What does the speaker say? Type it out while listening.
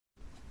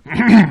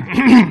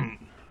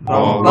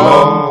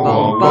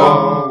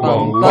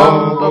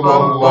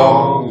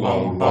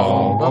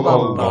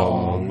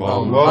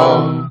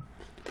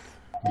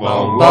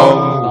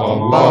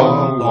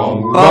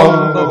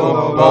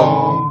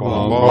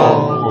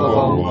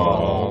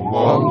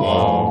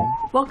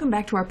Welcome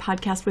back to our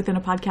podcast within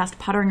a podcast,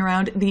 pottering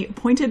around the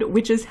pointed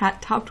witch's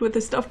hat topped with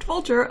a stuffed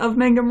vulture of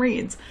Mangum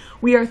Reads.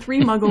 We are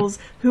three muggles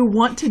who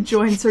want to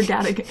join Sir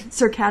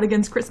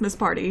Cadogan's Christmas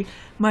party.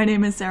 My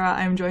name is Sarah.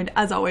 I am joined,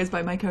 as always,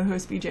 by my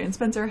co-hosts BJ and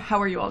Spencer.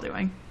 How are you all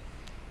doing?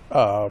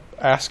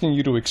 Asking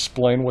you to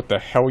explain what the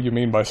hell you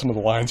mean by some of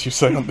the lines you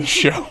say on this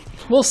show.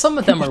 Well, some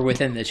of them are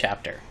within the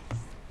chapter.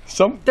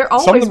 They're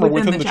always some of them are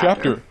within the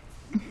chapter.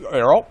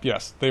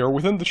 Yes, they are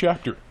within the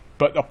chapter.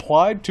 But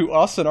applied to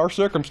us and our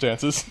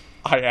circumstances,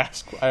 I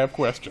have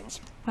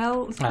questions.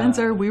 Well,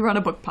 Spencer, we run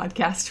a book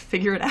podcast.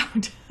 Figure it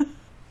out.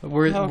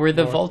 We're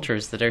the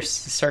vultures that are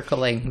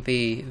circling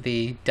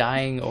the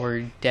dying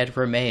or dead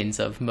remains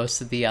of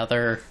most of the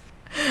other...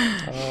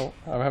 Oh,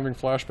 I'm having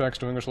flashbacks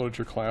to English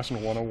literature class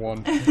in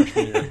 101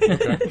 freshman year.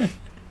 Okay.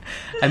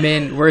 I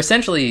mean, we're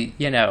essentially,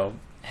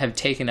 have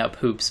taken up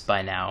hoops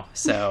by now.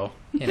 So,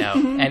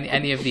 and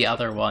any of the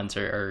other ones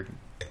are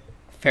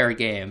fair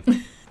game.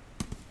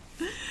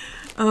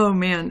 Oh,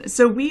 man.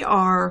 So we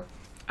are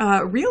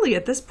really,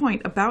 at this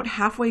point, about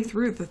halfway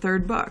through the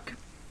third book,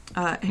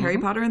 Harry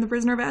Potter and the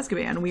Prisoner of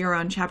Azkaban. We are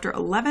on chapter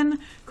 11,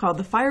 called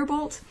The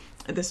Firebolt.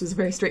 This was a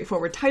very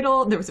straightforward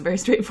title. There was a very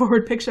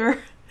straightforward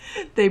picture.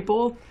 They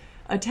both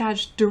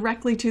attached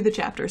directly to the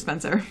chapter,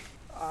 Spencer.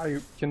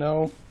 At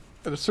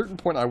a certain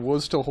point, I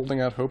was still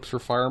holding out hopes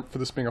for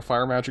this being a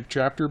fire magic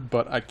chapter,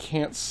 but I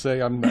can't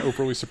say I'm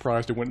overly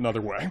surprised it went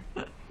another way.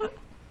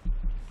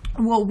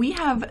 Well, we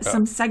have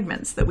some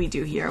segments that we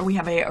do here. We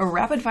have a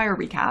rapid-fire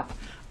recap.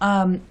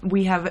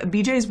 We have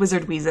BJ's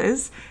Wizard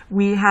Wheezes.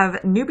 We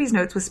have Newbie's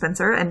Notes with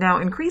Spencer, and now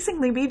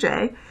increasingly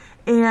BJ.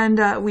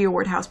 And we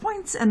award house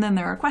points, and then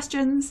there are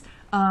questions,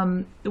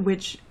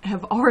 which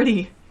have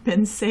already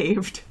been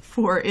saved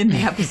for in the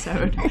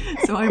episode.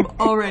 So I'm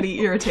already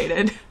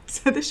irritated.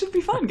 So this should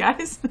be fun,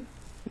 guys.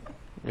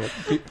 Yeah,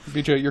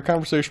 BJ, your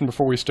conversation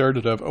before we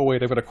started of, oh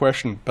wait, I've got a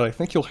question, but I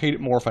think you'll hate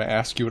it more if I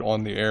ask you it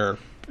on the air.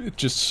 It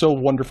just so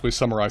wonderfully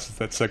summarizes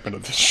that segment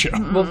of this show.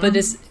 Well, but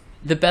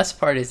the best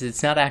part is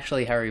it's not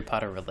actually Harry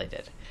Potter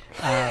related.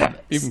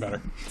 Even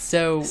better.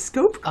 So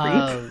Scope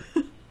creep.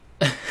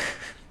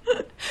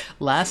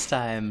 Last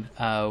time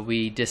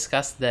we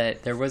discussed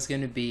that there was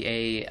going to be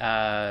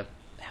a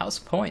house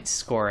points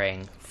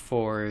scoring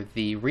for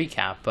the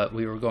recap, but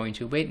we were going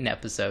to wait an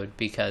episode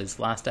because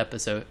last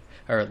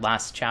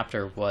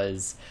chapter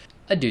was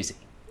a doozy.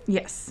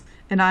 Yes.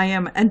 And I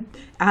am, and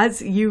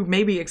as you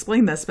maybe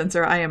explained this,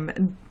 Spencer, I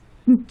am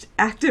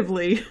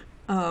actively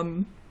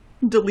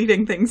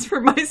deleting things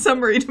from my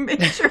summary to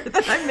make sure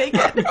that I make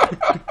it.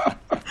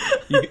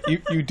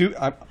 You do.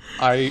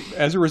 I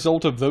as a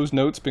result of those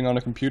notes being on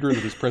a computer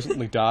that has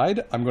presently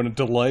died, I'm going to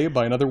delay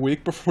by another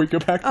week before we go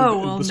back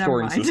to the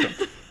scoring system.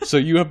 So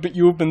you have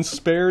been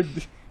spared.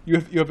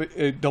 You have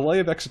a delay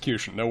of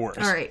execution. No worries.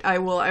 All right, I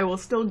will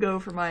still go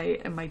for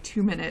my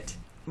 2-minute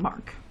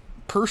mark.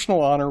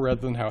 Personal honor rather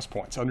than house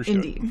points.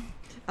 Understood. Indeed.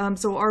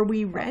 So are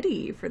we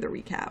ready for the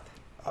recap?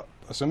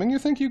 Assuming you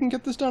think you can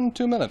get this done in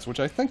 2 minutes, which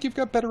I think you've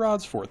got better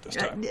odds for it this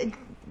time.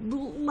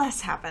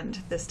 Less happened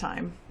this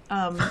time.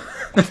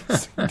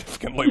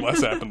 Significantly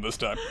less happened this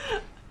time.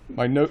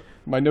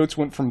 My notes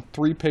went from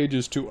 3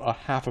 pages to a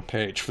half a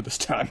page for this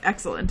time.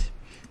 Excellent.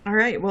 All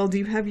right. Well, do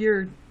you have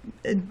your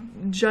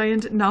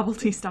giant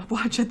novelty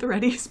stopwatch at the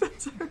ready,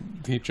 Spencer?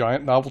 The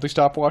giant novelty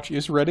stopwatch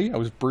is ready. I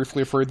was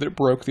briefly afraid that it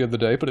broke the other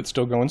day, but it's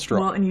still going strong.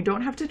 Well, and you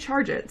don't have to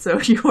charge it, so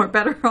you are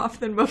better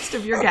off than most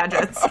of your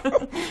gadgets.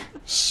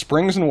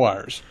 Springs and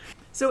wires.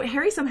 So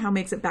Harry somehow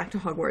makes it back to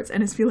Hogwarts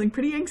and is feeling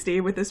pretty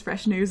angsty with this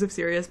fresh news of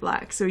Sirius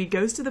Black. So he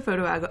goes to the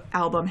photo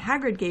album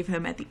Hagrid gave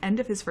him at the end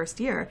of his first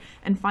year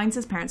and finds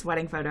his parents'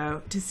 wedding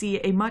photo to see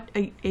a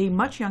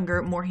much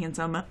younger, more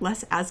handsome,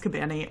 less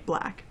Azkaban-y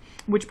Black,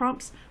 which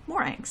prompts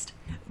more angst.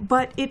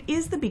 But it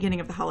is the beginning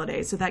of the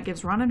holidays, so that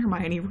gives Ron and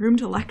Hermione room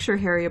to lecture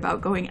Harry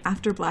about going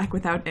after Black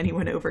without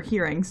anyone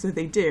overhearing, so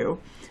they do.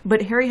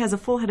 But Harry has a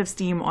full head of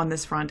steam on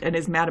this front and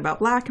is mad about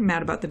Black,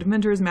 mad about the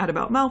Dementors, mad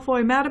about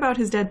Malfoy, mad about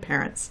his dead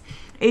parents.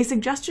 A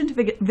suggestion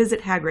to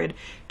visit Hagrid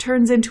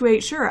turns into a,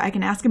 sure, I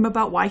can ask him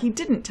about why he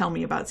didn't tell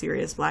me about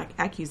Sirius Black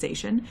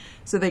accusation,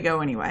 so they go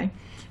anyway.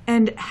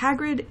 And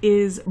Hagrid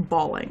is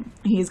bawling.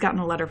 He's gotten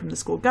a letter from the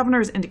school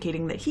governors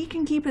indicating that he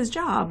can keep his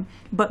job,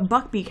 but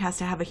Buckbeak has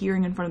to have a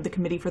hearing in front of the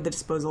Committee for the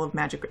Disposal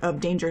of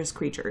Dangerous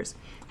Creatures.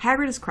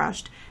 Hagrid is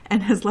crushed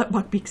and has let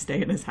Buckbeak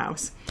stay in his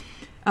house.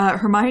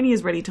 Hermione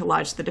is ready to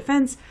lodge the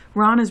defense.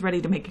 Ron is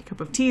ready to make a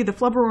cup of tea. The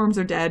flubberworms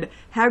are dead.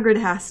 Hagrid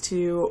has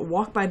to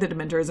walk by the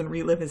Dementors and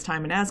relive his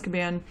time in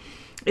Azkaban.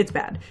 It's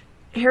bad.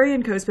 Harry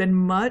and Co spend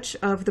much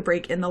of the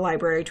break in the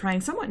library trying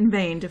somewhat in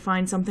vain to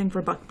find something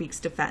for Buckbeak's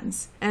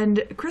defense.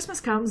 And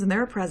Christmas comes and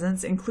there are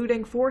presents,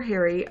 including for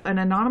Harry an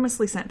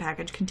anonymously sent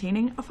package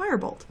containing a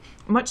firebolt.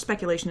 Much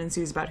speculation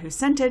ensues about who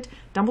sent it.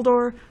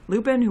 Dumbledore,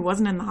 Lupin, who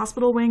wasn't in the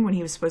hospital wing when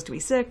he was supposed to be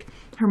sick.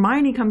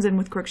 Hermione comes in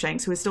with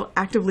Crookshanks, who is still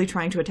actively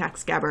trying to attack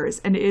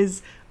Scabbers and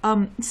is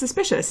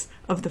suspicious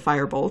of the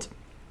firebolt.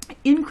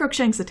 In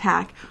Crookshanks'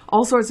 attack,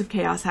 all sorts of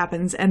chaos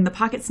happens, and the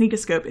pocket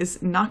sneakoscope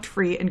is knocked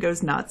free and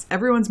goes nuts.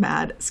 Everyone's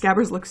mad.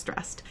 Scabbers looks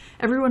stressed.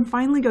 Everyone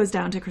finally goes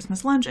down to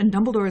Christmas lunch, and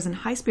Dumbledore is in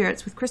high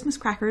spirits with Christmas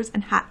crackers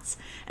and hats.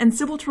 And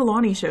Sybil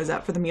Trelawney shows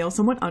up for the meal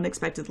somewhat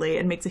unexpectedly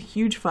and makes a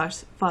huge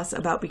fuss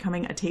about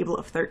becoming a table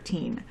of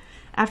 13.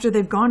 After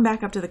they've gone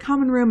back up to the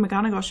common room,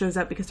 McGonagall shows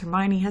up because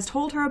Hermione has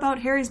told her about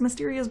Harry's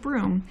mysterious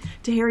broom.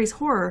 To Harry's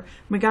horror,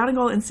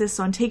 McGonagall insists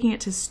on taking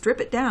it to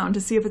strip it down to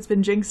see if it's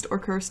been jinxed or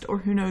cursed or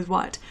who knows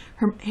what.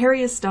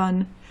 Harry is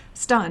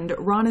stunned,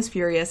 Ron is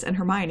furious, and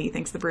Hermione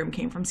thinks the broom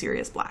came from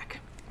Sirius Black.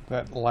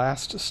 That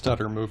last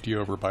stutter moved you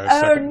over by a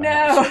second.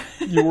 Oh,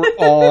 no! You were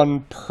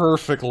on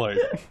perfectly.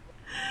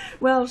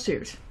 Well,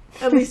 shoot.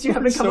 At least you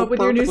haven't come up with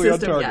your new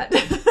system yet.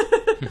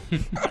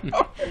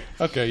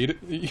 Okay,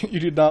 you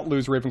did not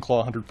lose Ravenclaw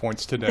 100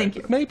 points today. Thank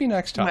you. Maybe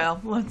next time.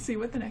 Well, let's see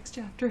what the next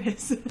chapter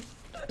is.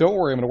 Don't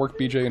worry, I'm going to work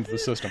BJ into the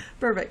system.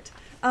 Perfect.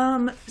 We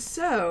have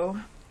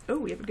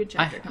a good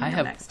chapter coming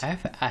up next.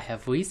 I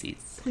have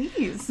Wheezies.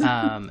 Please.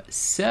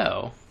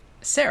 So,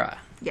 Sarah.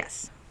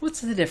 Yes.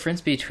 What's the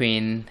difference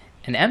between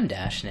an M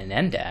dash and an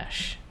N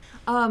dash?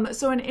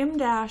 So an M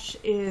dash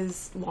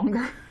is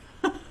longer.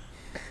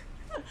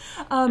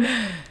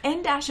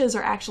 N dashes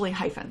are actually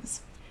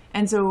hyphens.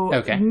 And so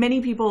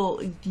many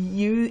people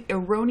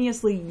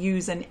erroneously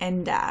use an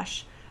N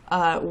dash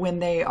when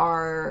they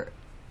are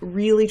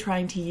really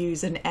trying to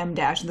use an M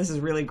dash. This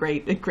is really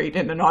great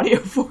in an audio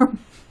format.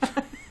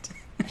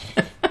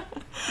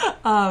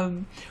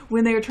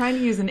 When they are trying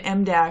to use an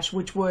M dash,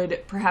 which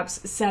would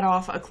perhaps set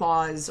off a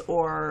clause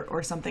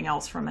or something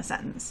else from a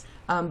sentence.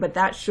 But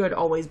that should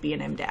always be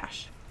an M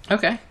dash.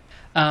 Okay.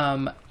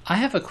 I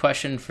have a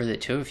question for the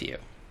two of you.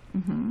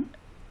 Mm-hmm.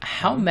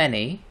 How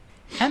many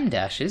M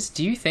dashes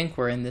do you think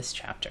were in this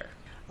chapter?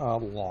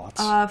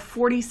 Lots.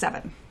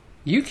 47.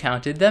 You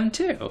counted them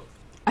too.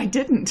 I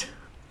didn't.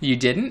 You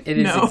didn't? It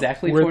is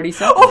exactly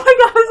 47. Oh my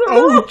God!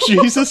 Oh,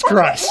 Jesus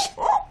Christ.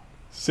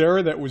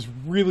 Sarah, that was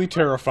really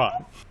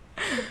terrifying.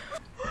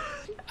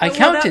 I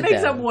counted them. That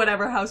makes up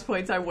whatever house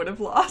points I would have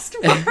lost.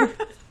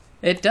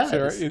 It does.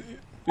 Sarah,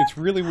 it's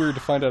really weird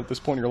to find out at this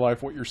point in your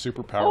life what your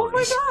superpower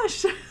is.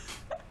 Oh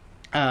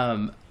my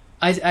gosh.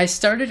 I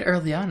started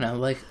early on and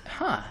I'm like,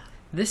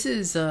 this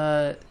is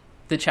the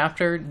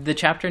chapter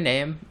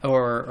name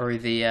or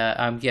the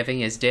I'm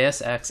giving is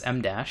Deus Ex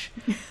M dash.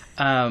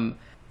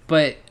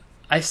 But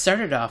I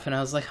started off and I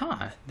was like,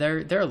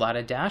 there are a lot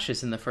of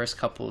dashes in the first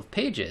couple of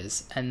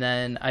pages. And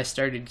then I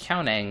started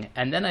counting,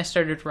 and then I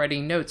started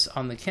writing notes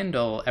on the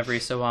Kindle every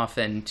so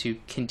often to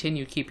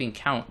continue keeping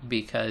count,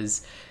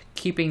 because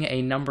keeping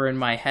a number in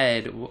my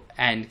head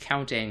and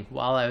counting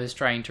while I was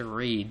trying to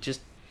read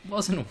just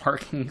wasn't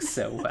working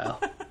so well.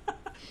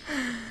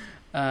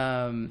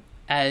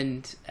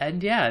 And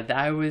yeah,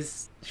 I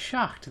was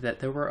shocked that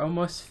there were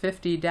almost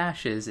 50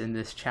 dashes in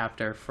this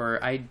chapter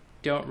for I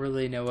don't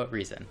really know what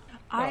reason.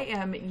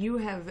 You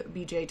have,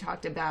 BJ,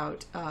 talked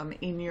about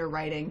in your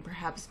writing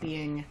perhaps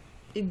being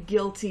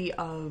guilty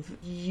of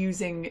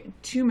using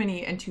too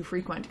many and too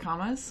frequent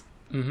commas.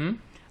 Mm-hmm.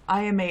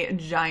 I am a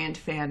giant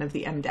fan of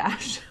the M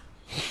dash.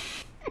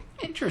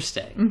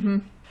 Interesting. Mm-hmm.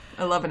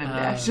 I love an M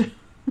dash.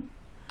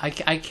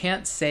 I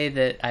can't say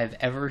that I've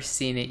ever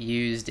seen it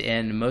used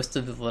in most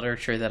of the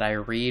literature that I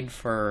read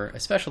for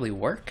especially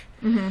work.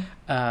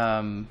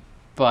 Mm-hmm.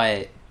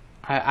 But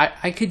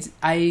I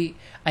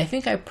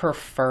think I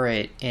prefer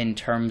it in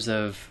terms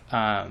of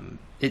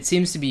it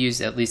seems to be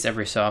used at least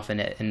every so often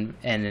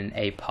in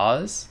a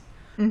pause.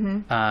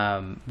 Mm-hmm.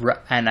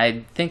 And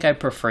I think I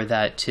prefer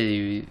that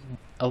to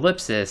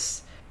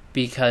ellipsis,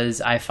 because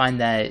I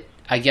find that,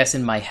 I guess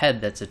in my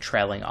head, that's a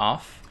trailing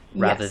off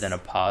rather than a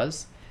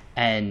pause.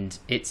 And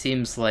it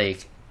seems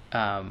like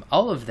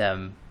all of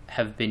them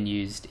have been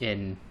used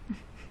in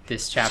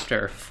this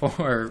chapter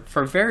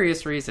for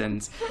various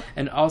reasons.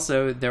 And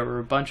also there were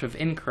a bunch of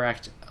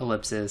incorrect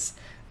ellipses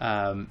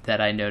that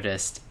I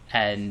noticed.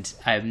 And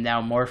I'm now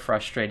more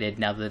frustrated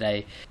now that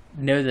I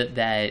know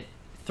that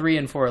 3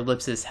 and 4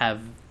 ellipses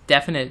have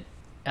definite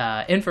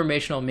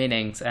informational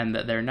meanings, and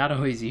that they're not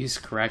always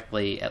used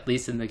correctly, at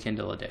least in the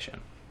Kindle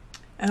edition.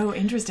 Oh,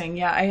 interesting.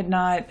 Yeah, I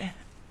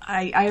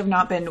have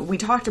not been, we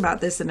talked about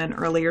this in an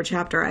earlier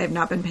chapter, I have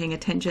not been paying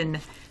attention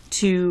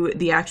to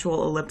the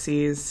actual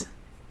ellipses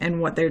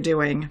and what they're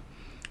doing.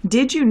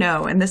 Did you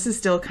know, and this is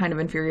still kind of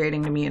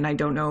infuriating to me, and I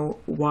don't know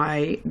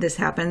why this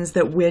happens,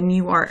 that when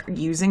you are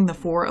using the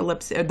 4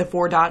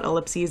 dot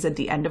ellipses at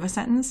the end of a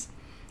sentence,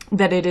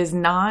 that it is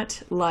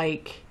not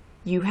like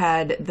you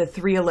had the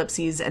 3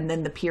 ellipses and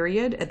then the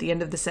period at the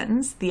end of the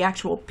sentence. The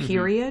actual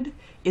period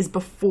is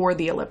before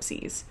the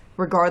ellipses,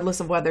 regardless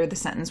of whether the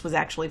sentence was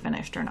actually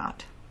finished or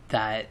not.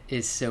 That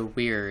is so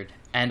weird.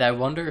 And I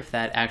wonder if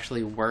that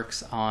actually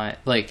works on,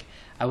 like,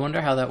 I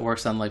wonder how that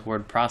works on, like,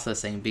 word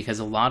processing, because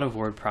a lot of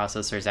word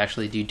processors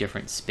actually do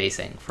different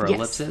spacing for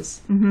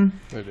ellipses. Mm-hmm.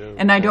 They do.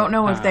 And I don't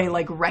know if they,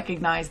 like,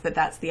 recognize that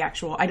that's the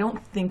actual... I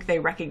don't think they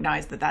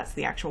recognize that that's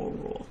the actual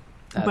rule.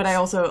 But I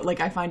also, like,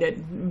 I find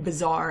it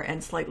bizarre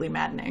and slightly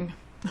maddening.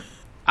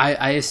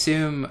 I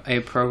assume a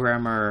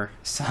programmer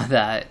saw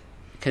that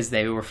because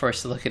they were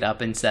forced to look it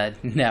up and said,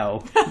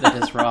 no, that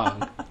is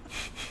wrong.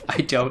 I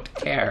don't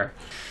care.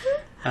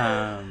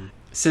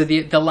 So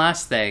the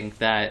last thing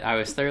that I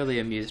was thoroughly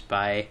amused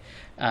by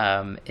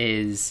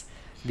is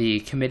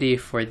the Committee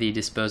for the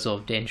Disposal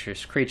of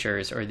Dangerous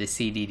Creatures, or the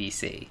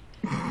CDDC.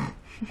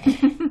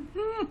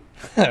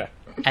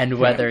 And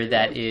whether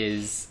that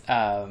is...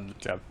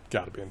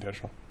 gotta be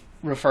intentional.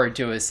 Referred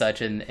to as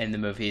such in the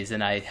movies,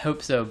 and I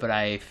hope so, but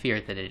I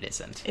fear that it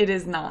isn't. It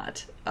is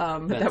not.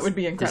 That would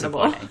be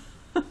incredible.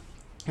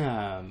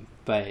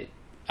 But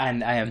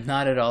I am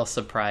not at all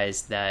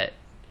surprised that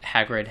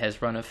Hagrid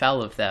has run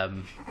afoul of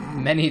them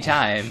many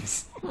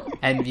times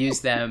and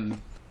used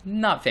them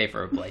not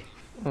favorably.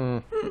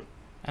 And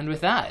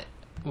with that,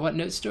 what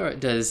notes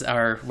does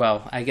our...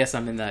 Well, I guess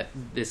I'm in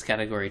this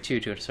category too,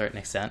 to a certain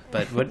extent,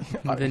 but what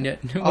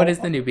does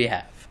the newbie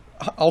have?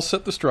 I'll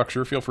set the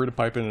structure. Feel free to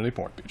pipe in at any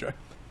point, BJ.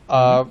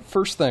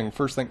 First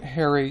thing.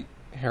 Harry.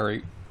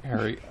 Harry.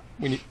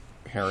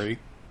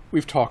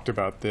 We've talked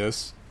about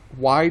this.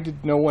 Why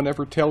did no one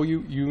ever tell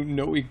you? You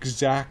know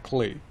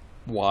exactly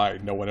why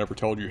no one ever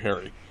told you,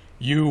 Harry.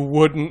 You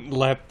wouldn't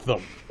let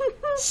them.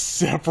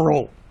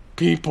 Several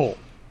people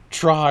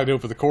tried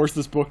over the course of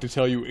this book to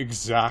tell you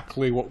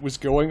exactly what was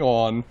going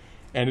on,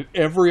 and at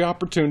every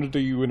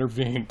opportunity you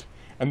intervened.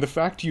 And the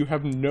fact you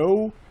have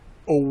no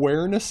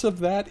awareness of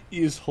that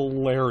is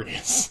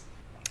hilarious.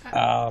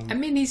 I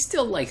mean, he's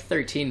still like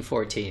 13,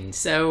 14,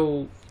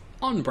 so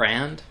on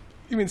brand.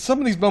 I mean, some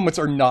of these moments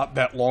are not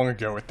that long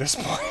ago at this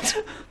point.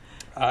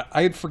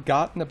 I had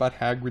forgotten about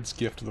Hagrid's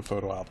gift to the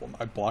photo album.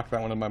 I blocked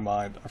that one in my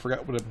mind. I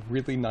forgot what a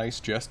really nice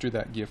gesture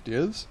that gift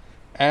is.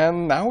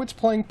 And now it's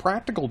playing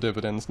practical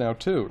dividends now,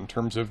 too, in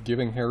terms of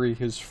giving Harry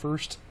his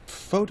first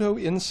photo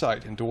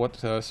insight into what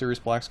Sirius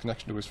Black's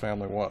connection to his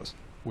family was,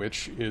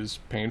 which is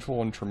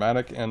painful and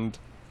traumatic and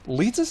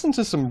leads us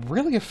into some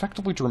really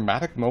effectively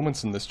dramatic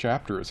moments in this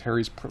chapter as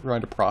Harry's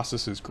trying to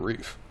process his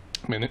grief.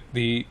 I mean,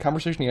 the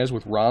conversation he has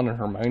with Ron and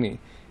Hermione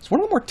is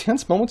one of the more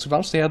tense moments we've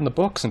honestly had in the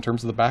books in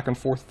terms of the back and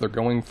forth they're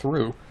going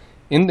through,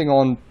 ending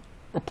on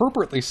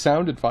appropriately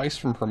sound advice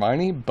from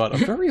Hermione, but a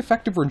very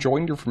effective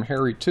rejoinder from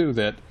Harry, too,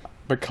 that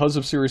because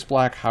of Sirius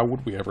Black, how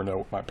would we ever know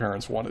what my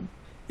parents wanted?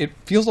 It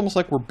feels almost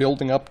like we're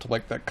building up to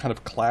like that kind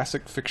of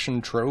classic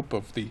fiction trope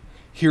of the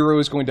hero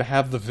is going to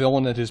have the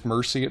villain at his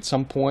mercy at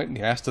some point, and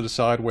he has to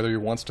decide whether he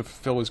wants to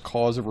fulfill his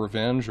cause of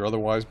revenge or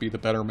otherwise be the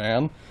better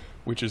man,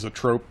 which is a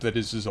trope that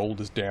is as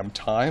old as damn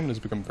time and has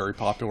become very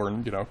popular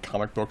in,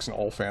 comic books and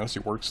all fantasy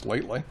works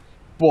lately.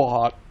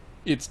 But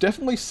it's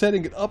definitely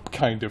setting it up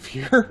kind of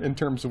here in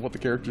terms of what the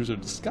characters are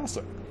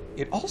discussing.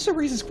 It also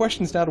raises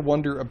questions now to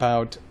wonder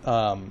about...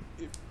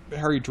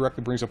 Harry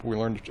directly brings up what we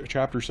learned a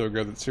chapter or so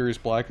ago, that Sirius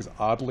Black is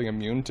oddly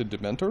immune to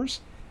Dementors.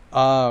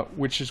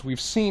 Which, as we've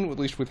seen, at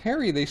least with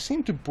Harry, they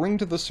seem to bring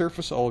to the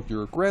surface all of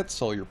your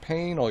regrets, all your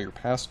pain, all your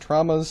past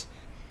traumas,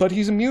 but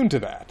he's immune to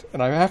that.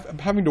 And I'm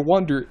having to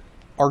wonder,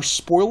 are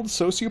spoiled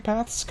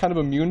sociopaths kind of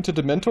immune to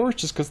Dementors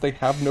just because they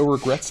have no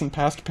regrets and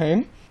past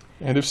pain?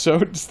 And if so,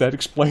 does that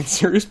explain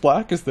Sirius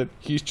Black? Is that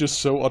he's just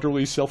so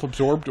utterly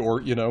self-absorbed,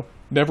 or,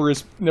 never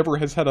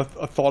has had a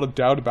thought of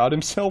doubt about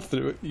himself,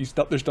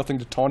 that there's nothing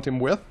to taunt him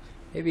with?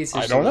 Maybe it's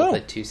just a little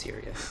bit too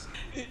serious.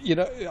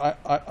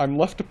 I'm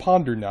left to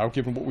ponder now,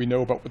 given what we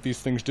know about what these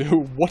things do,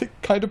 what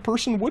kind of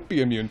person would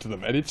be immune to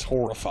them, and it's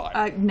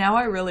horrifying. Now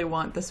I really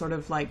want the sort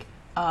of, like,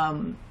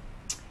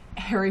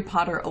 Harry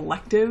Potter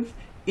elective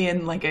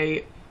in, like,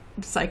 a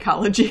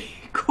psychology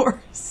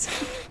course.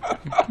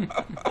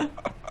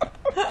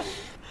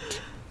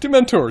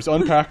 Dementors,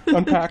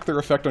 unpack their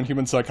effect on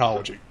human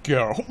psychology.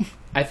 Go.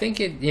 I think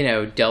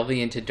delving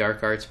into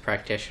dark arts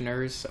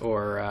practitioners,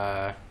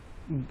 or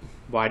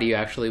why do you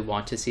actually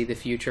want to see the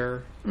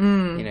future?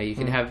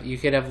 You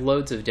could have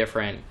loads of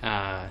different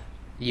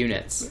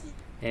units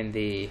in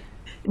the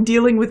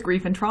dealing with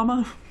grief and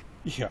trauma.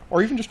 Yeah,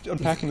 or even just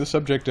unpacking the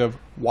subject of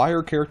why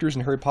are characters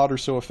in Harry Potter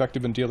so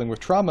effective in dealing with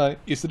trauma?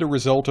 Is it a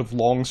result of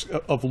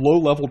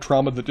low-level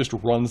trauma that just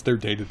runs their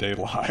day-to-day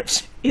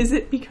lives? Is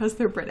it because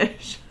they're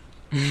British?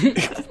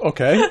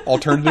 Okay,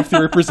 alternative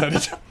theory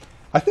presented.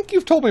 I think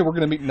you've told me we're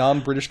going to meet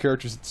non-British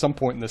characters at some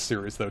point in this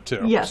series, though,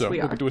 too. Yes, so we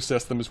are. We'll get to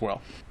assess them as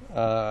well.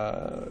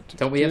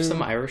 Don't we have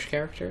some Irish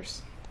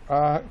characters?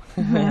 I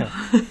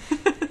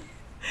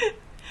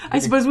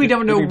suppose we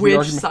don't know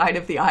which side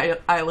of the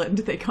island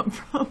they come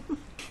from.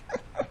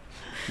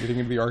 Getting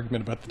into the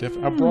argument about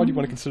how broad you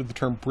want to consider the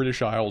term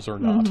British Isles or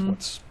not. Mm-hmm.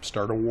 Let's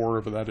start a war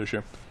over that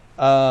issue.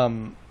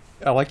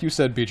 Like you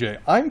said, BJ,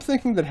 I'm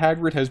thinking that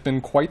Hagrid has been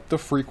quite the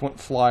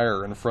frequent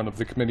flyer in front of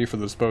the Committee for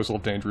the Disposal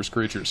of Dangerous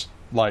Creatures.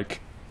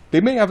 Like,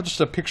 they may have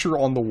just a picture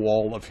on the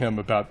wall of him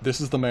about,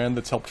 this is the man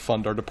that's helped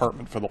fund our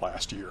department for the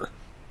last year.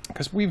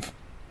 Because one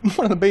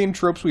of the main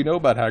tropes we know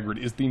about Hagrid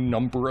is the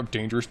number of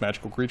dangerous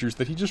magical creatures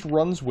that he just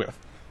runs with,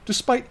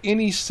 despite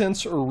any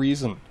sense or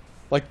reason.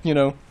 Like,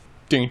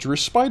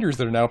 dangerous spiders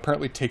that are now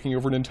apparently taking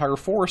over an entire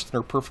forest and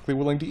are perfectly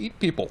willing to eat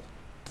people,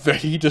 that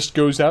he just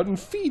goes out and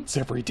feeds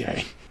every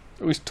day,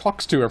 or at least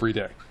talks to every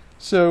day.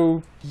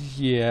 So,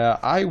 yeah,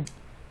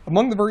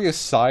 among the various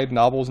side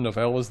novels and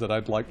novellas that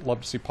I'd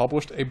love to see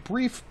published, a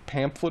brief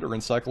pamphlet or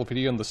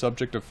encyclopedia on the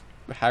subject of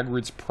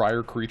Hagrid's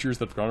prior creatures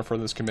that have gone in front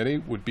of this committee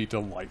would be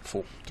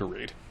delightful to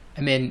read.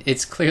 I mean,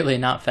 it's clearly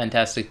not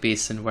Fantastic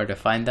Beasts and Where to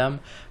Find Them,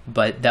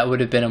 but that would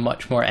have been a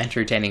much more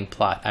entertaining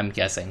plot, I'm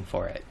guessing,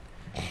 for it.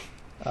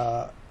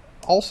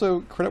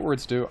 Also, credit where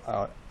it's due,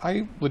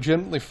 I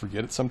legitimately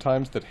forget it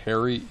sometimes that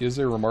Harry is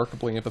a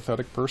remarkably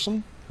empathetic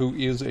person who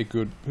is a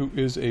good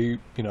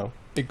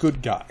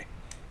guy.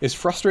 As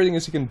frustrating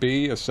as he can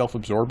be, as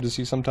self-absorbed as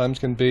he sometimes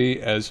can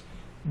be, as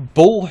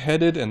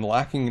bull-headed and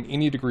lacking in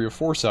any degree of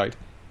foresight,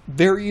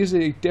 there is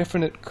a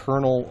definite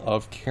kernel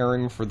of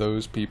caring for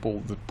those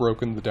people, the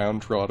broken, the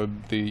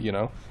downtrodden,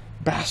 the,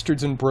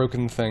 bastards and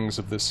broken things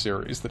of this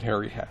series that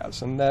Harry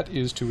has, and that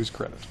is to his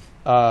credit.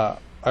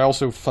 I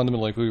also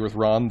fundamentally agree with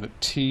Ron that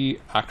tea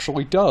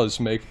actually does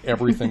make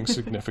everything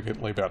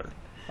significantly better.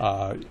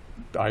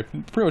 I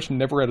pretty much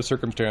never had a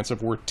circumstance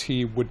of where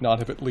tea would not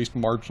have at least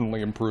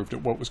marginally improved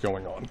at what was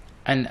going on.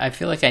 And I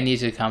feel like I need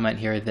to comment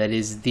here that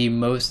is the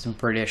most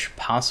British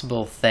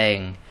possible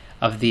thing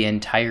of the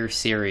entire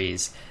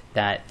series,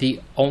 that the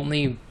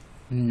only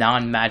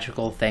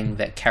non-magical thing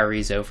that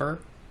carries over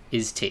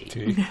is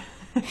tea.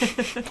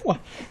 Well,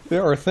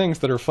 there are things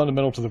that are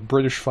fundamental to the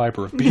British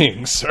fiber of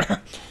being,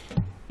 sir.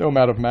 No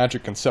amount of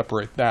magic can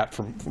separate that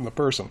from the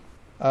person.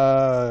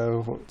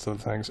 What's other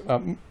things?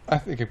 I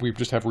think we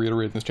just have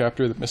reiterated in this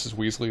chapter that Mrs.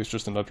 Weasley is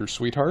just an utter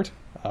sweetheart.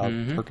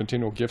 Her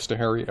continual gifts to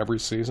Harry every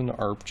season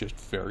are just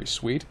very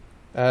sweet.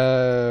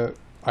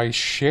 I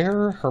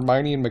share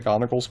Hermione and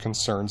McGonagall's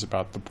concerns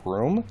about the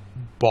broom,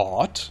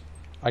 but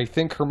I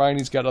think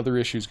Hermione's got other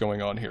issues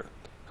going on here.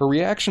 Her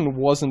reaction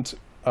wasn't,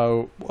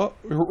 an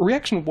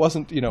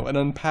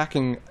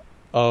unpacking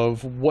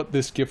of what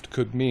this gift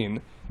could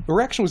mean. Her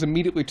reaction was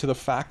immediately to the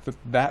fact that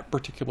that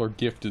particular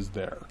gift is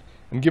there.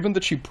 And given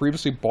that she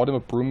previously bought him a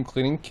broom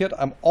cleaning kit,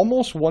 I'm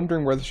almost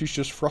wondering whether she's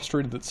just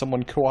frustrated that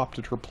someone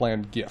co-opted her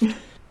planned gift.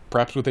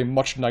 Perhaps with a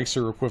much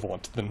nicer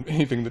equivalent than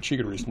anything that she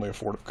could reasonably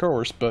afford, of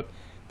course, but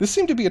this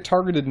seemed to be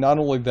targeted not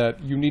only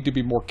that you need to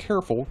be more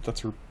careful,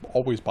 that's her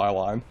always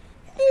byline,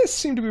 this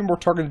seemed to be more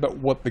targeted about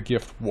what the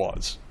gift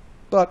was.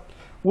 But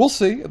we'll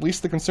see. At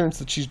least the concerns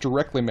that she's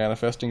directly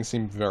manifesting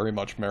seem very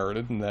much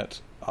merited, and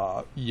that,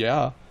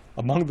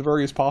 among the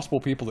various possible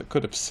people that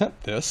could have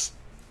sent this,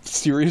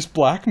 Sirius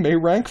Black may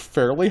rank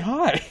fairly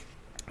high.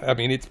 I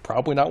mean, it's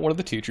probably not one of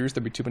the teachers.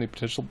 There'd be too many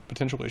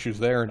potential issues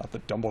there. Not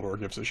that Dumbledore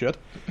gives a shit.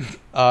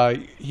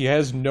 He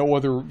has no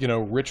other,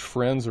 rich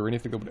friends or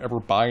anything that would ever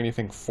buy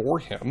anything for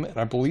him. And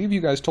I believe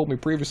you guys told me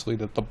previously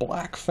that the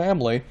Black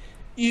family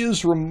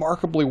is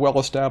remarkably well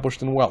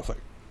established and wealthy.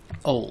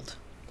 Old.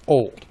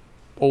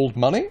 Old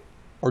money,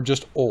 or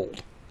just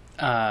old?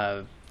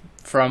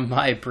 From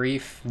my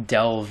brief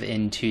delve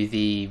into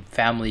the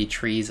family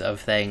trees of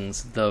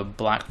things, the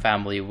Black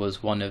family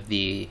was one of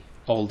the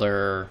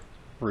older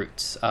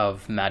roots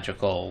of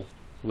magical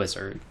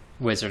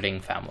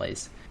wizarding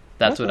families.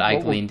 That's what I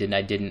gleaned, and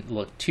I didn't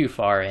look too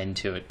far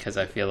into it because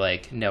I feel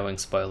like knowing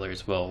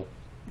spoilers will...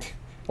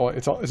 Well,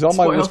 it's on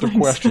my list of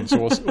questions,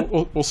 so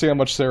we'll see how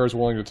much Sarah's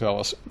willing to tell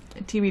us.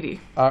 TBD.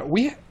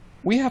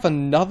 We have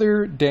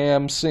another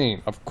damn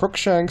scene of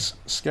Crookshanks,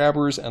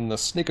 Scabbers, and the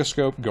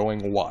Sneakoscope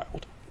going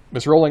wild.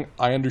 Miss Rowling,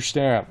 I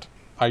understand.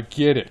 I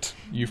get it.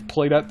 You've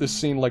played out this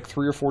scene like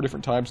 3 or 4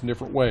 different times in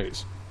different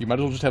ways. You might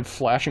as well just have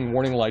flashing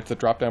warning lights that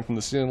drop down from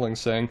the ceiling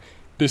saying,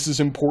 "This is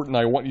important,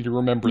 I want you to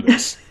remember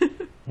this."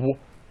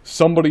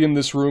 Somebody in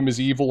this room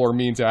is evil or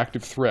means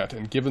active threat,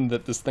 and given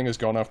that this thing has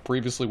gone off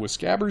previously with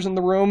Scabbers in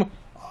the room,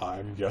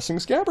 I'm guessing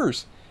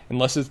Scabbers.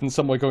 Unless it's in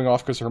some way going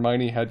off because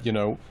Hermione had,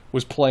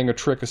 was playing a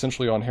trick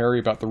essentially on Harry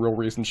about the real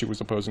reason she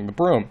was opposing the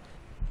broom.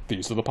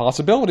 These are the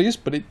possibilities,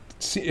 but it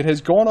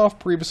has gone off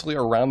previously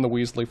around the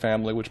Weasley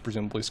family, which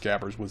presumably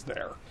Scabbers was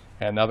there.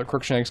 And now that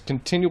Crookshanks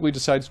continually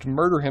decides to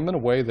murder him in a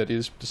way that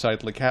is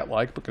decidedly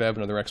cat-like, but could have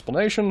another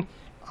explanation,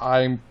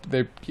 I'm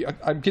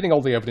getting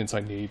all the evidence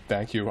I need.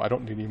 Thank you. I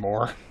don't need any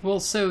more. Well,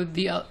 so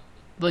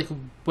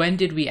when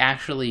did we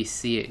actually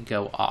see it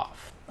go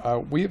off?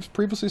 We have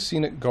previously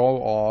seen it go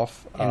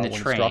off in the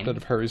when train. It's dropped out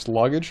of Harry's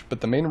luggage,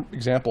 but the main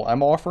example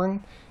I'm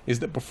offering is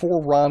that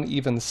before Ron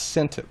even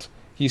sent it,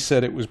 he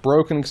said it was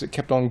broken because it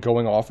kept on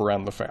going off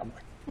around the family.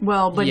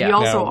 Well, but he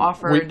also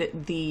offered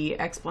the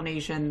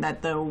explanation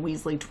that the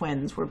Weasley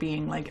twins were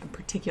being,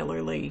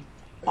 particularly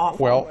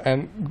awful. Well,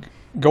 and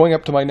going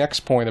up to my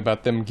next point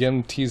about them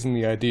again teasing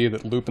the idea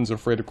that Lupin's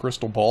afraid of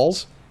crystal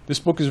balls, this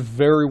book is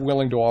very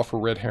willing to offer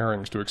red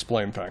herrings to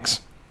explain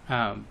things.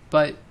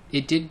 But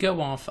it did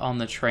go off on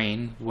the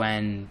train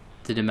when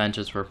the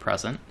Dementors were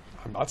present.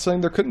 I'm not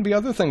saying there couldn't be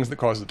other things that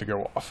caused it to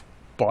go off,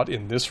 but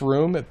in this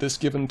room, at this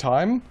given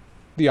time,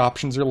 the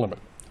options are limited.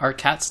 Are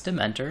cats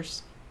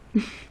Dementors?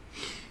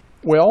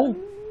 Well,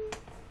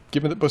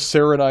 given that both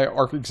Sarah and I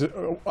are...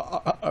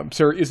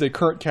 Sarah is a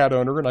current cat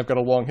owner, and I've got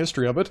a long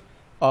history of it,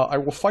 I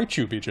will fight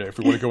you, BJ, if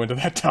we want to go into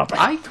that topic.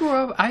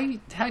 I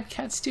had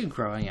cats too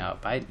growing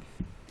up. I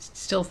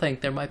still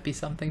think there might be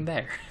something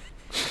there.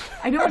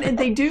 I know, and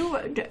they do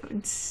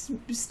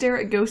stare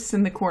at ghosts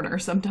in the corner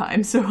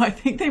sometimes, so I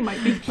think they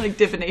might be like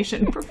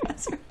divination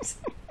professors.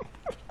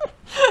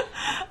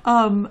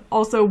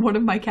 Also, one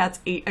of my cats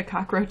ate a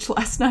cockroach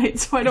last night,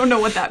 so I don't know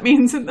what that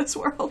means in this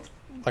world.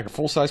 Like a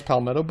full-size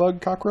palmetto bug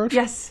cockroach?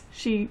 Yes,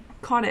 she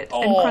caught it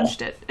and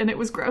crunched it, and it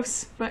was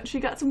gross, but she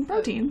got some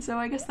protein, so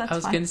I guess that's fine. I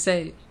was going to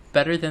say,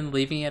 better than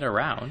leaving it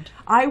around.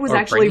 I was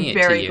actually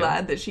very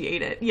glad that she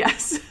ate it,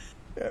 yes.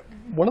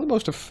 One of the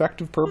most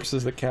effective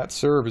purposes that cats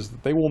serve is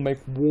that they will make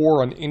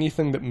war on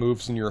anything that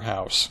moves in your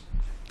house,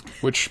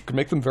 which can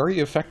make them very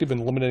effective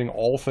in eliminating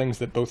all things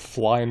that both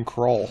fly and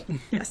crawl.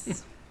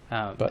 Yes.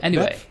 But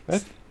anyway.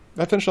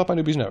 That finished up my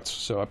newbie's notes,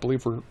 so I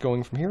believe we're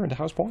going from here into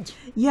house points.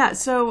 Yeah,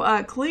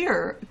 so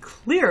clear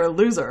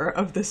loser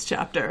of this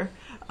chapter,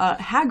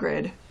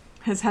 Hagrid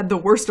has had the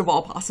worst of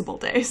all possible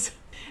days,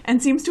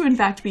 and seems to in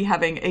fact be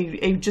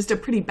having just a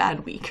pretty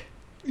bad week.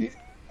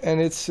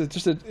 And it's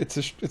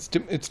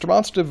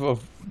demonstrative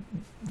of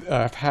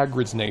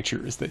Hagrid's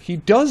nature is that he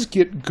does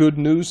get good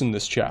news in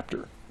this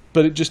chapter,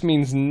 but it just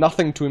means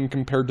nothing to him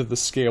compared to the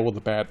scale of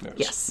the bad news.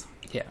 Yes.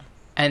 Yeah.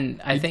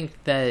 And I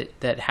think that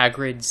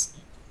Hagrid's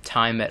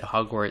time at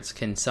Hogwarts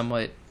can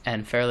somewhat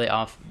and fairly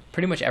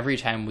pretty much every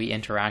time we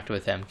interact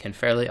with him can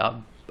fairly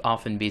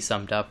often be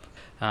summed up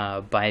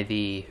by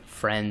the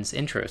Friends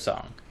intro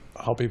song.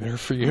 I'll be there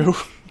for you.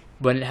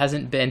 When it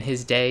hasn't been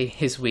his day,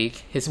 his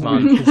week, his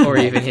month, or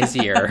even his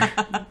year.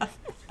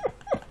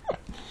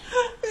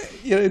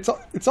 Yeah,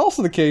 it's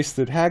also the case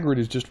that Hagrid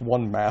is just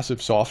one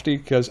massive softie,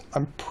 because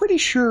I'm pretty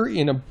sure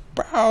in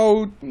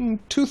about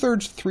 2/3 to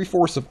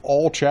 3/4 of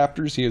all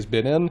chapters he has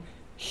been in,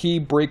 he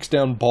breaks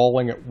down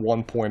bawling at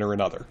one point or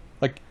another.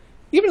 Like,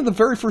 even in the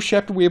very first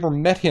chapter we ever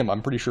met him,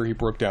 I'm pretty sure he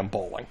broke down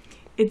bawling.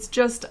 It's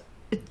just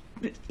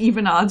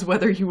even odds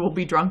whether he will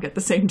be drunk at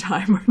the same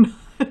time or not.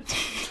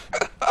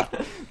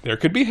 There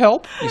could be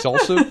help. He's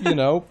also,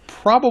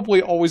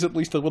 probably always at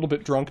least a little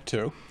bit drunk,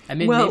 too. I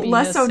mean, well, maybe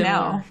less so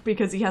now,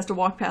 because he has to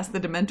walk past the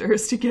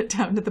Dementors to get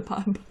down to the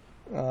pub.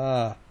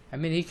 I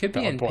mean, he could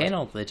be in pain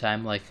all the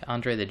time, like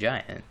Andre the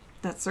Giant.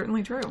 That's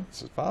certainly true.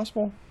 This is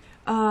possible.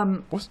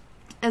 What's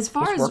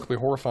remarkably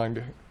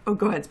horrifying Oh,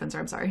 go ahead, Spencer.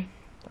 I'm sorry.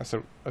 I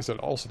said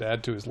also to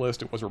add to his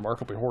list, it was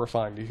remarkably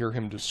horrifying to hear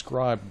him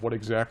describe what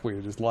exactly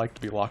it is like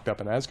to be locked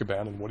up in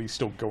Azkaban and what he's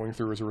still going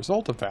through as a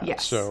result of that.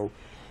 Yes. So,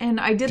 and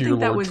I did think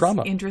that was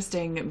trauma.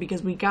 Interesting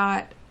because we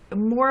got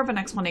more of an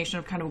explanation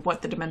of kind of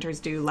what the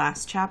Dementors do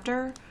last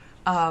chapter.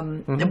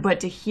 But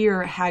to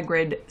hear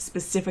Hagrid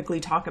specifically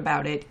talk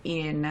about it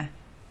in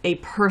a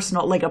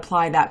personal, like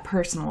apply that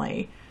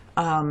personally,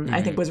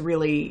 I think was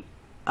really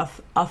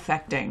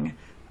affecting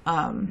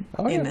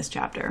in this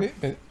chapter.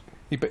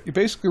 He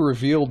basically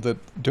revealed that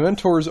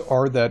Dementors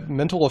are that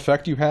mental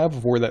effect you have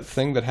of where that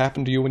thing that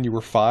happened to you when you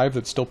were 5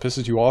 that still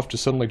pisses you off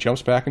just suddenly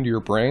jumps back into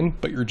your brain,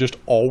 but you're just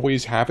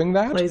always having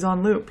that. Plays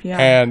on loop, yeah.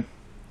 And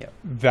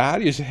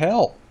that is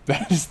hell.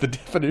 That is the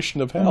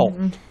definition of hell.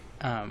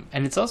 Mm-hmm.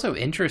 And it's also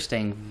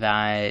interesting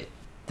that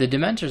the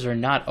Dementors are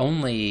not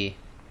only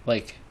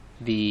like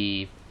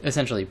the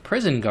essentially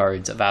prison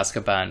guards of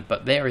Azkaban,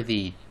 but they are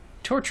the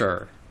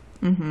torture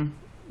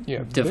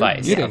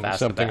device getting of Azkaban.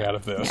 Something out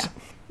of this.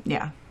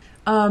 Yeah.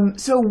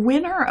 So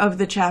winner of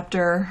the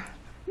chapter,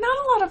 not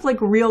a lot of like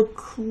real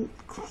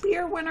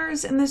clear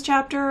winners in this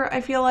chapter,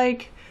 I feel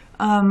like.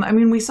 I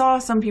mean, we saw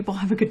some people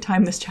have a good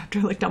time this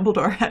chapter, like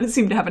Dumbledore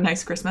seemed to have a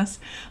nice Christmas.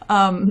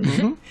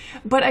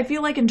 But I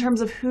feel like in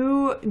terms of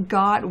who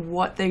got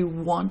what they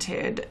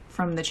wanted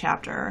from the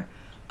chapter,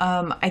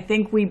 I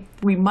think we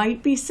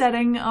might be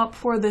setting up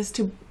for this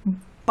to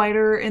bite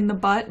her in the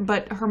butt,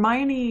 but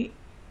Hermione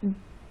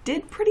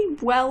did pretty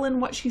well in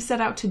what she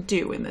set out to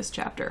do in this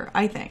chapter,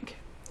 I think.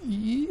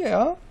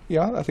 Yeah,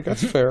 I think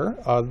that's fair.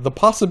 The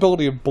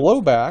possibility of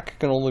blowback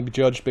can only be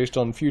judged based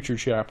on future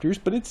chapters,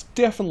 but it's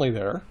definitely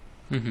there.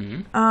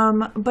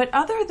 But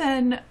other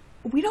than,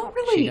 we don't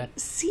really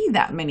see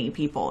that many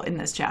people in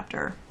this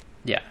chapter.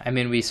 Yeah, I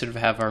mean, we sort of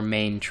have our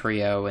main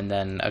trio and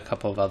then a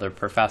couple of other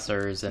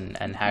professors and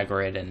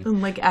Hagrid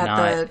and like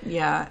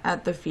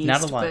at the feast.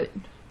 Not a lot,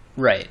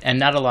 right, and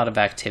not a lot of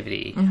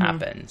activity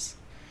happens.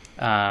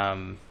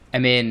 I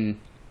mean,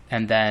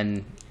 and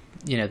then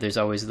there's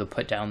always the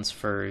put downs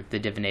for the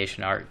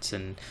divination arts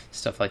and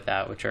stuff like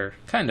that, which are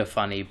kind of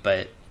funny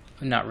but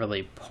not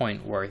really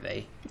point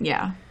worthy.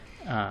 Yeah.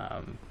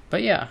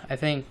 But yeah, I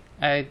think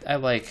I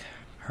like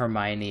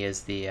Hermione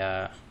as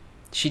the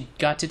she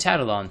got to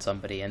tattle on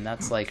somebody, and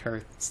that's like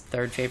her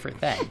third favorite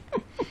thing.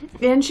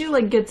 And she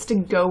like gets to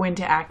go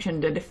into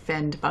action to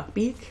defend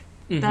Buckbeak.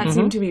 That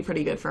seemed to be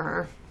pretty good for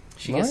her.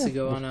 She gets to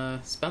go on a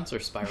Spencer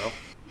spiral.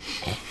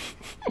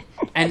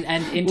 and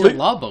into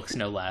law books,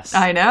 no less.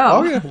 I know.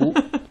 Oh,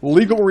 yeah.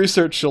 Legal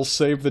research shall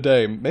save the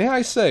day. May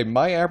I say,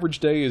 my average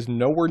day is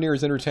nowhere near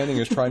as entertaining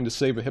as trying to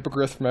save a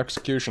hippogriff from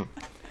execution.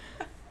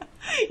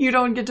 You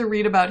don't get to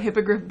read about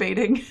hippogriff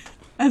baiting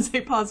as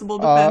a possible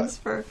defense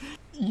for...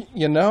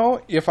 You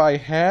know, if I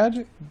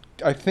had,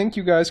 I think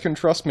you guys can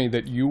trust me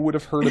that you would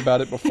have heard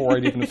about it before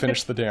I'd even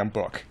finished the damn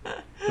book.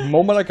 The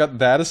moment I got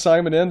that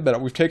assignment in,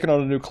 that we've taken on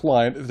a new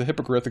client, the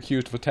hippogriff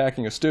accused of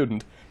attacking a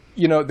student,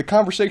 you know, the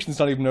conversation's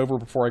not even over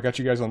before I got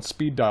you guys on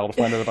speed dial to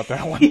find out about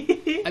that one.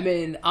 I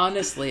mean,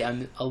 honestly,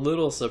 I'm a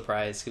little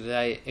surprised because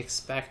I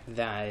expect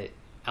that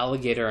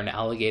alligator and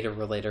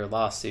alligator-related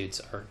lawsuits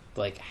are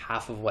like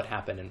half of what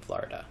happened in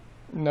Florida.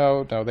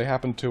 No, they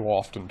happen too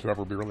often to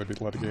ever be really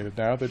litigated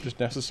now. They're just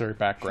necessary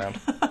background.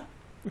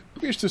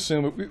 We just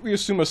we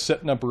assume a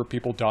set number of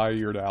people die a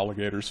year to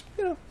alligators.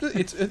 You know,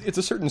 it's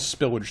a certain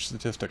spillage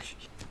statistic.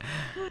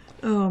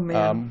 Oh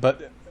man!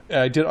 But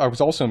I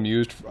was also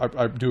amused.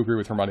 I do agree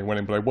with Hermione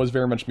winning, but I was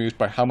very much amused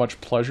by how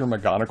much pleasure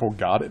McGonagall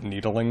got at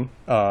needling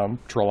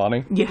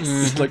Trelawney. Yes,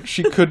 it's like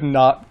she could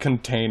not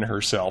contain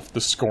herself.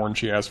 The scorn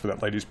she has for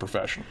that lady's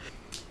profession.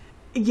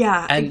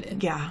 Yeah,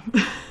 yeah.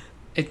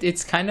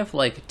 It's kind of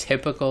like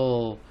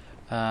typical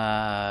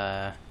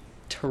tarot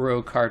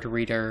card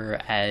reader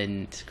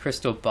and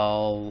crystal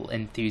ball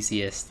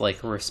enthusiast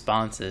like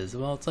responses.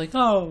 Well, it's like,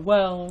 oh,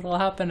 well, it'll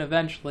happen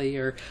eventually,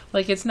 or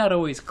like it's not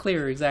always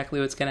clear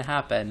exactly what's going to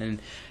happen,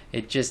 and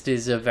it just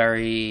is a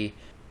very...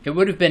 It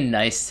would have been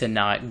nice to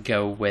not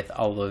go with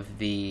all of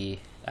the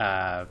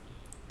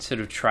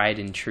sort of tried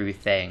and true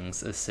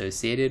things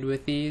associated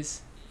with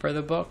these for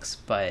the books,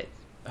 but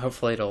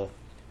hopefully it'll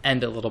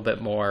end a little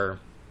bit more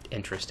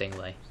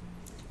interestingly.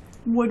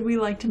 Would we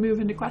like to move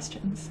into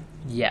questions?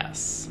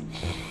 Yes.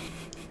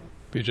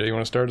 BJ, you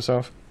want to start us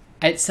off?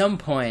 At some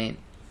point,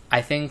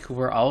 I think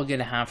we're all going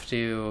to have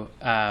to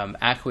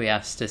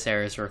acquiesce to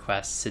Sarah's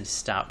request to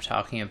stop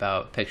talking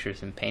about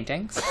pictures and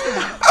paintings.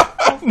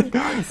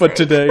 But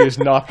today is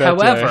not that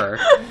However,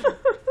 day.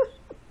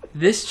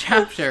 This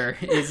chapter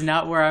is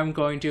not where I'm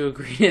going to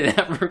agree to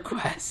that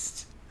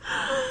request.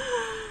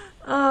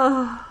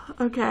 Oh,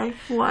 okay.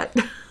 What?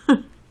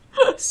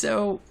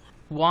 So...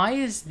 why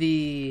is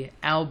the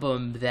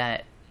album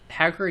that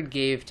Hagrid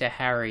gave to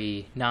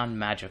Harry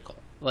non-magical?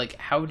 Like,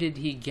 how did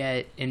he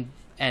get in,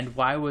 and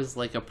why was,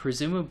 like, a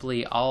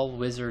presumably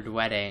all-wizard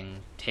wedding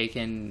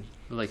taken,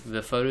 like,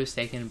 the photos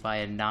taken by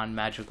a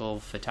non-magical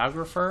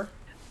photographer?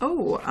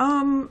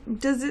 Oh,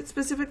 does it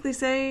specifically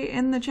say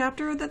in the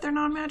chapter that they're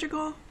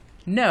non-magical?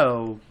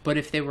 No, but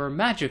if they were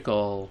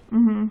magical,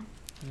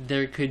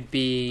 there could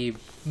be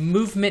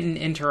movement and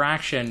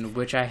interaction,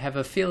 which I have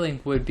a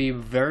feeling would be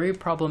very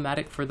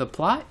problematic for the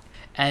plot.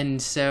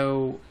 And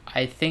so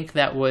I think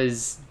that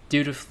was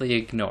dutifully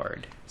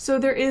ignored. So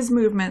there is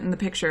movement in the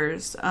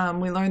pictures.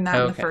 We learned that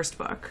in the first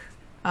book.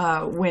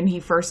 When he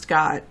first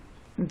got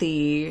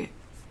the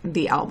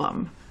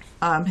album,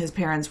 his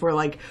parents were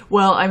like,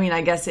 well, I mean,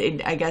 I guess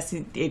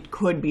it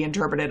could be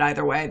interpreted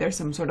either way. There's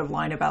some sort of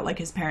line about like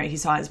he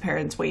saw his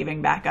parents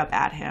waving back up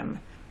at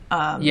him.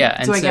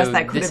 And so I guess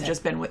that could have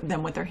just been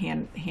them with their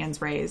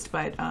hands raised,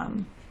 but...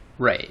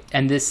 Right,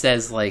 and this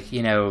says, like,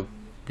 you know,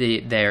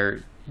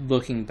 they're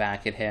looking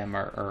back at him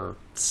or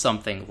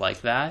something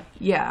like that.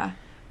 Yeah.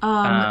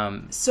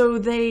 So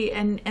they...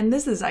 And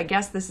this is, I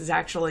guess this is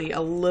actually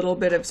a little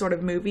bit of sort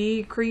of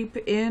movie creep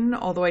in,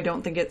 although I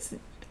don't think it's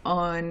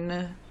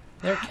on...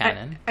 They're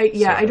canon.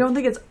 I don't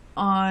think it's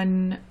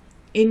on...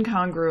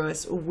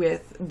 incongruous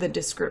with the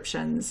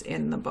descriptions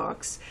in the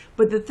books.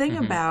 But the thing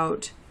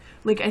about...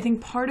 Like, I think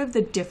part of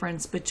the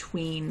difference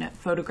between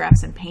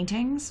photographs and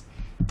paintings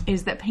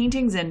is that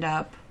paintings end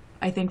up,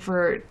 I think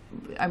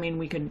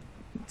we could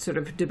sort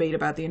of debate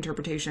about the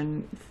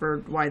interpretation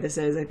for why this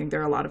is. I think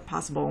there are a lot of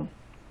possible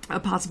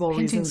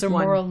reasons. Paintings are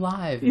more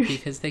alive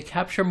because they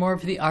capture more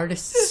of the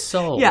artist's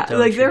soul. Yeah,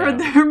 like there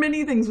are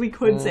many things we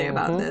could say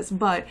about this,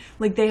 but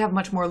like they have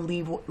much more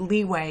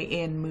leeway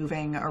in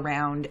moving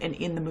around and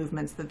in the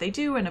movements that they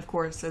do. And of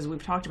course, as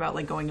we've talked about,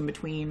 like going in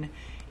between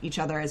each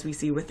other, as we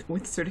see with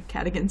sort of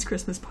Cadogan's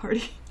Christmas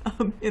party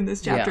in this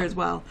chapter as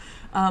well.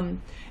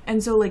 And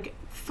so like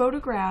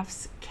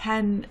photographs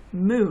can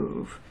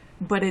move,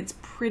 but it's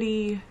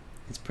pretty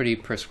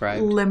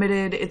prescribed,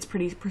 limited. It's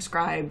pretty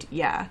prescribed.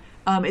 Yeah.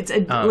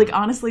 Like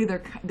honestly,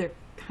 they're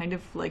kind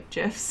of like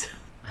GIFs.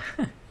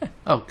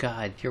 Oh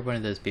God, you're one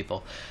of those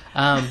people.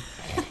 And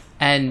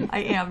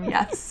I am,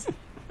 yes.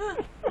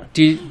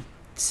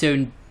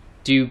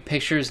 Do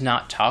pictures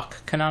not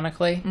talk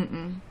canonically?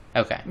 Mm-mm.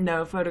 Okay.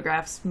 No,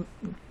 photographs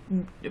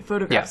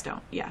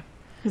don't. Yeah,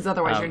 because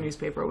otherwise your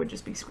newspaper would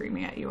just be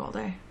screaming at you all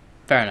day.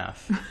 Fair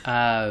enough.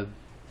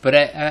 But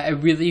I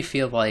really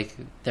feel like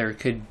there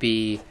could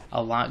be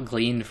a lot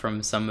gleaned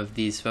from some of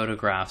these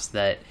photographs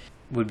that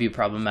would be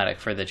problematic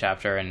for the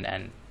chapter,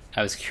 and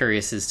I was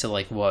curious as to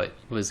like what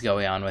was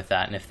going on with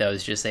that, and if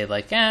those just say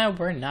like,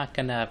 we're not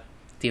gonna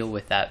deal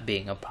with that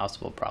being a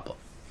possible problem.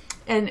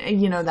 And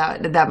you know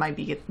that might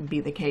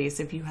be the case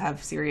if you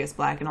have Sirius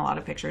Black in a lot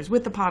of pictures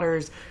with the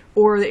Potters,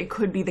 or it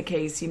could be the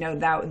case, you know,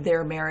 that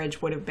their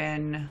marriage would have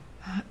been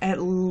at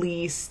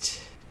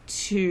least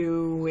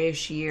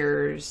 2-ish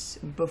years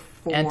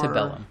before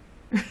antebellum.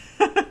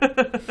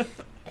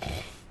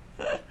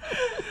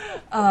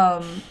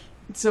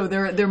 So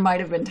there might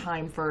have been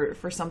time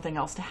for something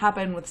else to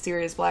happen with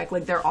Sirius Black.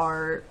 Like, there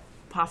are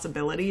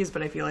possibilities,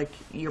 but I feel like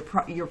you're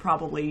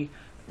probably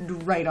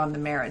right on the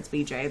merits,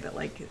 BJ, that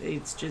like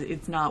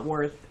it's not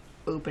worth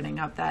opening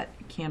up that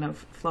can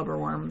of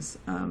flubberworms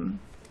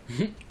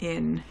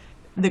in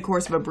the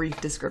course of a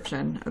brief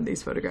description of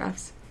these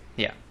photographs.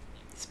 Yeah.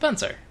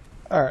 Spencer.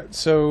 All right,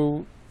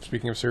 so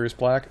speaking of Sirius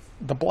Black,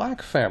 the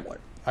Black family.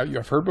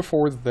 I've heard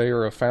before that they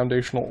are a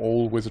foundational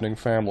old wizarding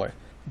family,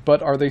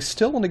 but are they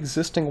still an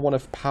existing one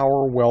of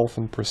power, wealth,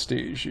 and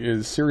prestige?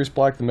 Is Sirius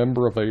Black the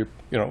member of a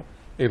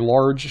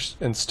large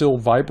and still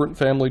vibrant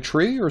family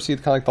tree, or is he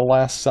kind of like the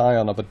last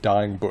scion of a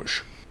dying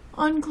bush?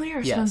 Unclear,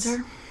 yes.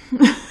 Spencer.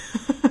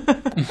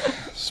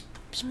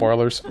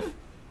 Spoilers.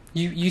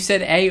 You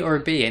said A or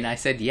B, and I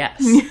said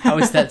yes. How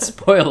is that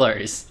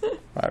spoilers?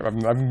 I'm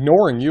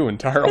ignoring you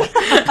entirely.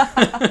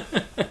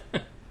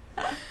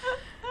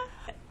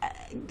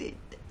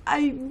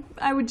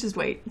 I would just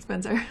wait,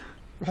 Spencer.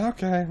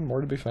 Okay,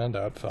 more to be found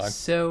out. Fine.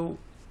 So,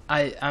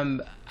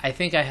 I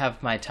think I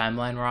have my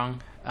timeline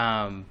wrong.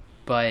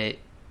 But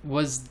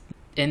was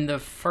in the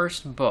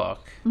first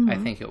book, I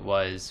think it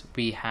was,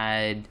 we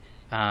had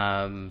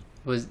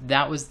was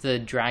the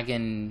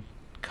dragon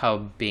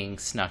cub being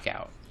snuck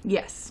out.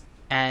 Yes.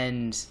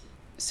 And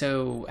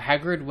so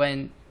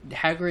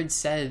Hagrid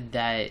said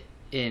that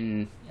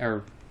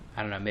or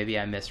I don't know, maybe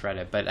I misread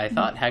it, but I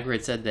thought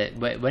Hagrid said that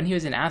when he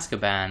was in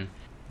Azkaban,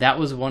 that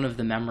was one of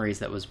the memories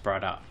that was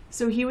brought up.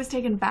 So he was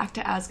taken back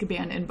to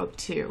Azkaban in book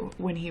 2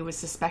 when he was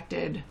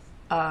suspected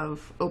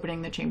of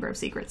opening the Chamber of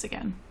Secrets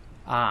again.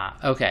 Ah,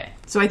 okay.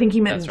 So I think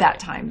he meant that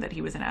time that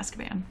he was in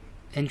Azkaban.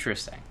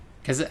 Interesting.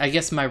 Because I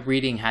guess my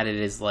reading had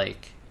it as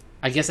like,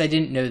 I guess I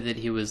didn't know that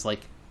he was like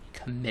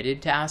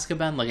committed to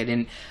Azkaban. Like I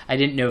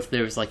didn't know if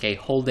there was like a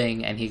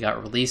holding and he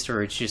got released,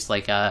 or it's just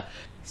like a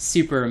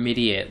super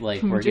immediate,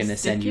 like we're going to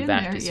send you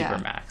back to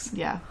Supermax.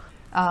 Yeah.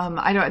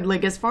 I don't,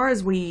 like, as far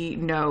as we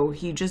know,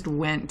 he just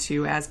went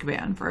to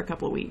Azkaban for a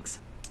couple of weeks.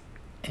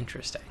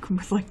 Interesting.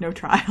 With like no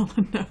trial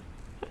and no.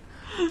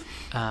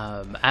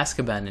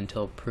 Azkaban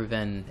until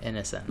proven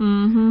innocent.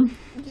 Mm-hmm.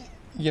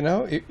 You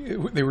know,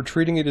 they were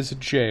treating it as a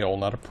jail,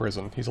 not a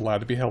prison. He's allowed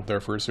to be held there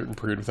for a certain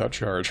period without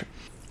charge.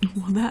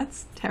 Well,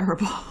 that's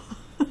terrible.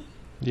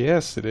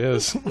 Yes, it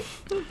is.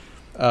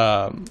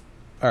 All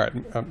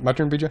right, my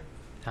turn, BJ?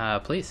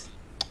 Please.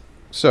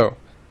 So,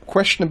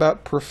 question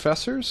about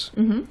professors.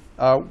 Mm-hmm.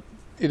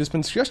 It has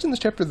been suggested in this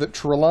chapter that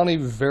Trelawney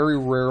very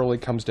rarely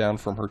comes down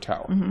from her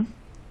tower.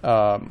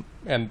 Mm-hmm.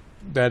 And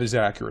that is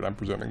accurate, I'm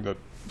presuming, that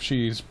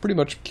she's pretty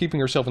much keeping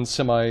herself in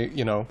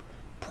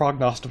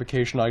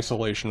prognostication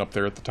isolation up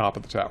there at the top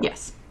of the tower.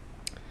 Yes.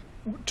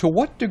 To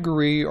what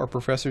degree are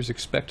professors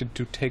expected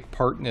to take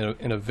part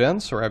in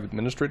events or have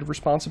administrative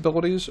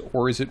responsibilities,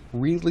 or is it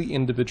really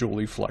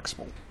individually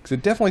flexible? Because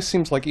it definitely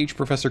seems like each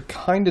professor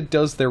kind of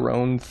does their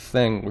own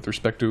thing with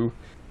respect to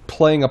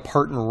playing a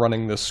part in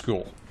running this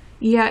school.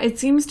 Yeah, it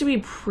seems to be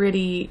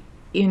pretty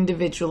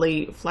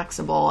individually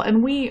flexible.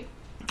 And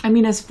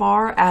as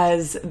far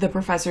as the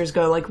professors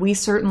go, like, we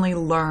certainly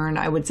learn,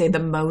 I would say, the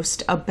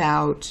most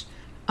about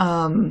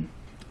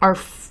our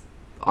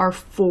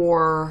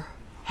 4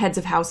 heads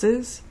of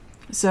houses.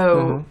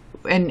 So,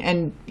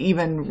 and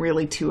even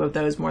really 2 of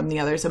those more than the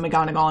others. So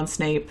McGonagall and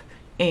Snape,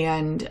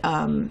 and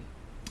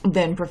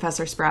then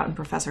Professor Sprout and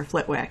Professor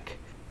Flitwick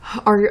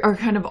are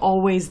kind of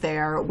always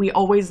there. We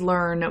always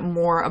learn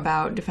more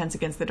about Defense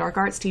Against the Dark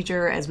Arts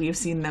teacher as we have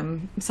seen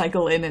them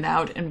cycle in and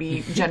out and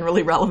be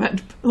generally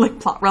relevant, like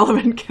plot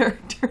relevant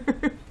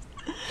characters.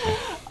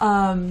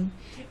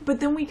 But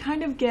then we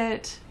kind of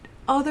get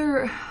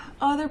other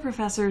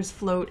professors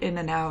float in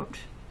and out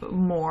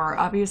more.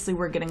 Obviously,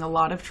 we're getting a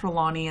lot of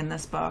Trelawney in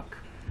this book.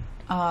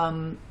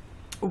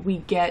 We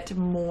get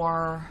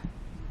more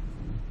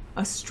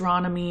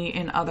astronomy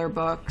in other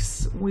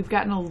books. We've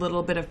gotten a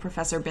little bit of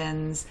Professor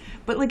Binns,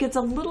 but like it's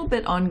a little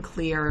bit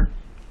unclear,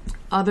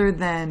 other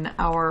than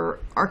our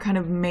kind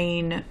of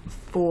main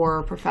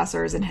 4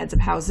 professors and heads of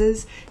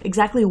houses,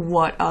 exactly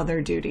what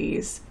other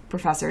duties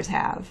professors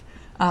have.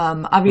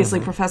 Obviously,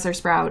 Professor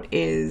Sprout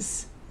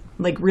is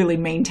like really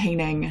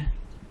maintaining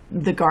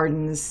the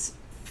gardens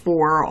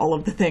for all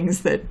of the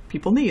things that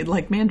people need,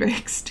 like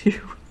mandrakes to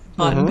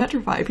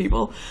unpetrify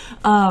people.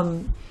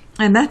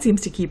 And that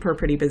seems to keep her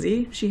pretty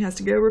busy. She has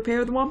to go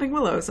repair the Whomping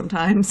Willow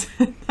sometimes.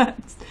 That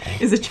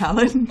is a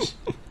challenge.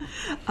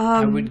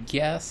 I would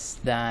guess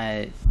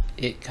that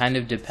it kind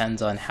of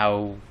depends on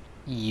how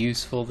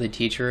useful the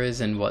teacher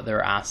is and what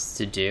they're asked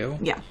to do.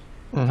 Yeah.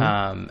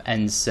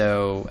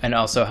 And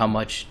also how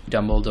much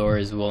Dumbledore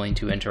is willing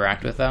to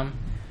interact with them.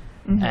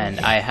 And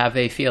I have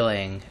a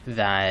feeling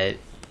that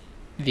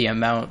the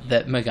amount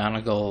that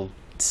McGonagall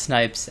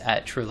snipes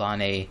at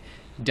Trelawney,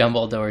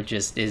 Dumbledore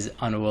just is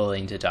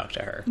unwilling to talk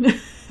to her.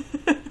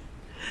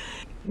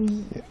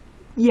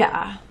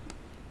 Yeah.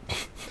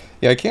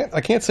 Yeah,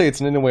 I can't say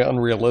it's in any way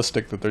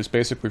unrealistic that there's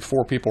basically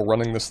 4 people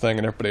running this thing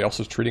and everybody else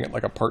is treating it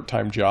like a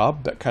part-time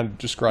job. That kind of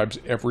describes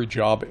every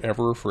job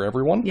ever for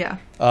everyone. Yeah.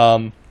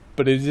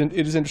 But it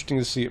is interesting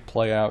to see it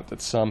play out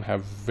that some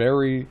have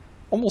very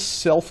almost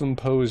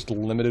self-imposed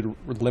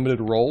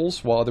limited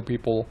roles, while other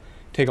people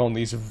take on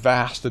these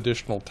vast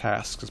additional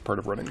tasks as part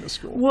of running the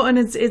school. Well, and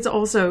it's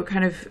also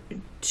kind of,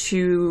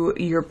 to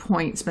your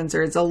point,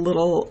 Spencer, it's a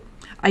little...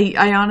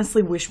 I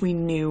honestly wish we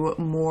knew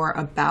more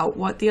about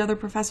what the other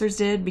professors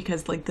did,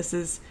 because, like, this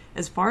is,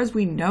 as far as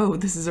we know,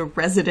 this is a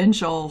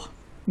residential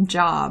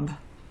job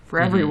for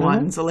everyone.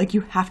 Mm-hmm. So, like,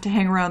 you have to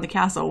hang around the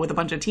castle with a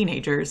bunch of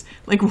teenagers.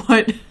 Like,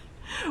 what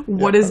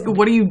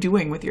are you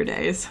doing with your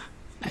days?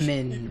 I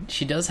mean,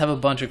 she does have a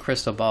bunch of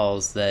crystal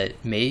balls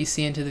that may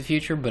see into the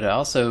future, but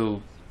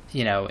also,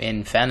 you know,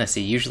 in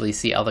fantasy, usually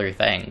see other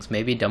things.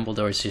 Maybe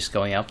Dumbledore's just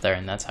going up there,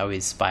 and that's how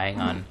he's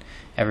spying on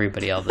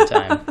everybody all the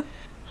time.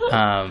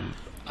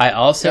 I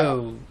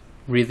also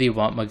really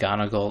want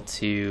McGonagall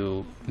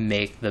to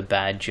make the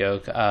bad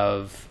joke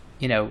of,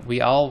 you know,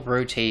 we all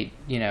rotate,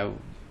 you know,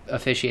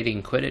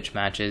 officiating Quidditch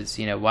matches.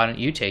 You know, why don't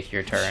you take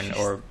your turn?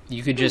 Or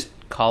you could just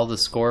call the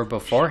score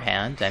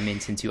beforehand. I mean,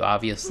 since you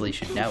obviously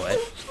should know it.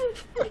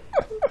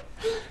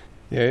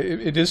 Yeah,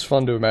 it is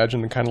fun to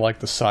imagine kind of like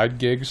the side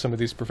gigs some of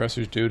these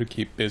professors do to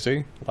keep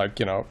busy. Like,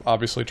 you know,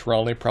 obviously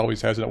Trelawney probably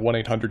has a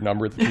 1-800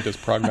 number that he does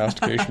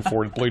prognostication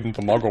for to bleed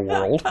into the Muggle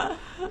world.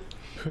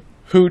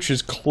 Hooch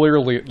is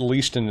clearly at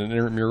least in an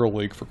intramural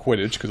league for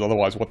Quidditch, because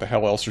otherwise what the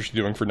hell else is she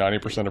doing for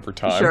 90% of her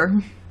time?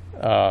 Sure.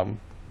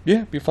 Yeah,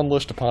 it'd be a fun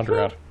list to ponder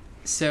out.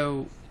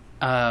 So,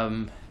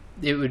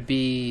 it would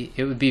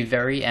be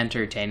very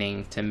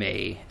entertaining to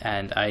me,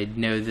 and I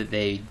know that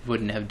they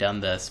wouldn't have done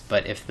this,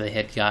 but if they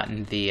had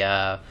gotten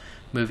the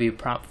movie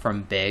prop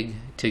from Big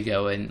to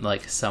go in,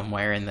 like,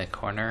 somewhere in the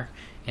corner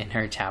in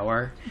her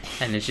tower,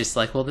 and it's just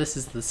like, well, this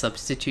is the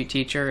substitute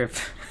teacher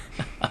if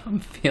I'm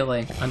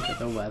feeling under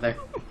the weather.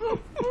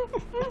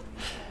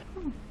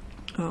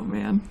 Oh,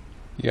 man.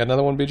 You got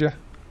another one, BJ?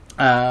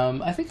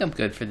 I think I'm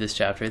good for this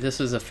chapter. This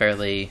was a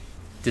fairly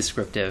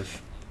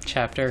descriptive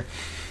chapter.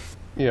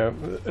 Yeah,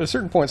 at a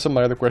certain point, some of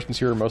my other questions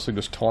here are mostly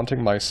just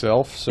taunting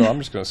myself, so I'm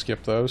just going to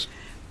skip those.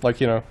 Like,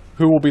 you know,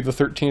 who will be the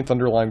 13th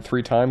underlined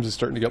 3 times is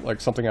starting to get,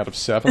 like, something out of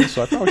 7,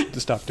 so I probably should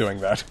just stop doing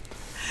that.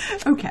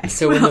 Okay.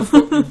 So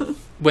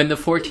when the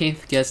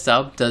 14th gets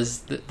up, does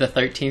the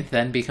 13th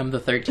then become the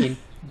 13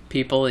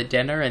 people at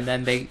dinner, and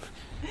then they...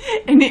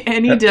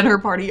 Any dinner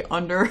party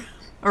under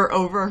or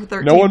over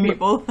 13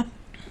 people?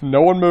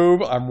 No one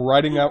move. I'm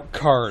writing out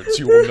cards.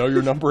 You will know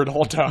your number at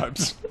all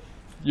times.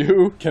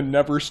 You can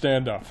never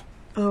stand up.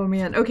 Oh,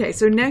 man. Okay,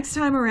 so next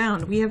time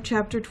around, we have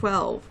Chapter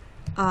 12,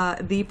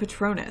 the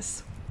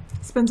Patronus.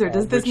 Spencer,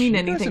 does this mean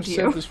anything to you?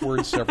 You guys have said this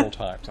word several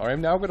times. I am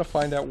now going to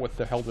find out what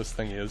the hell this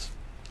thing is.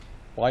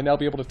 Will I now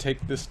be able to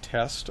take this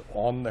test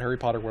on the Harry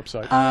Potter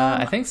website?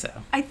 I think so.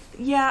 I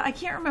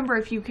can't remember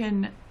if you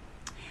can...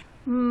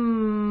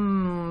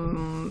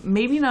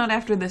 maybe not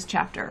after this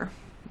chapter.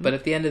 But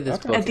at the end of this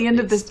book. At the end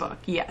of this book,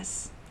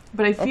 yes.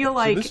 But I feel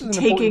like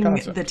taking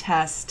the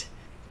test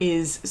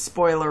is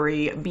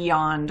spoilery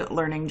beyond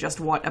learning just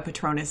what a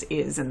Patronus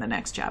is in the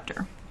next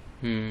chapter.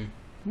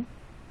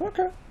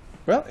 Okay.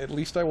 Well, at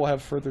least I will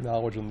have further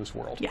knowledge in this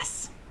world.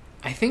 Yes.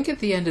 I think at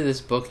the end of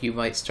this book you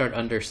might start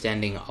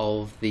understanding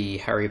all of the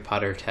Harry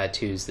Potter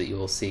tattoos that you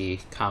will see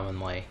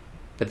commonly.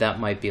 But that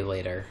might be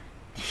later.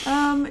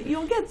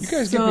 You'll get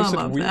some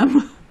of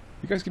them.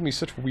 You guys give me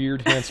such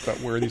weird hints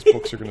about where these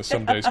books are going to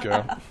some days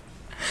go.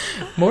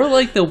 More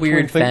like the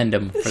weird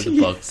fandom for the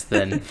books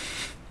than...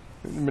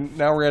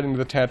 Now we're adding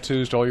the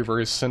tattoos to all your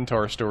various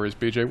Centaur stories,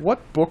 BJ.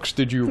 What books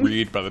did you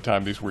read by the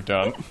time these were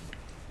done?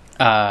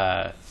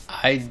 I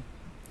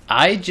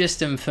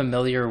just am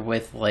familiar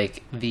with,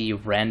 like, the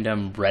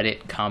random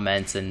Reddit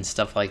comments and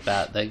stuff like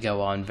that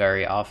go on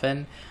very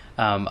often,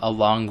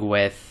 along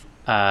with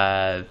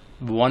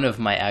one of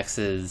my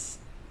exes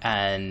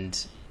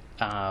and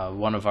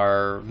one of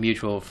our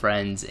mutual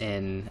friends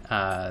in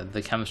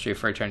the chemistry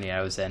fraternity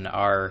I was in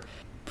are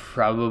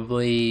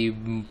probably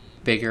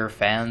bigger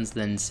fans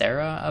than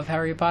Sarah of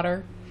Harry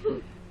Potter.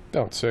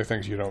 Don't say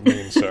things you don't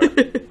mean, sir.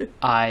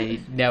 I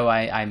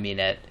mean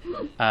it.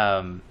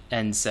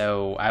 And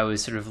so I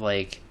was sort of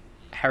like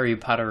Harry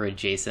Potter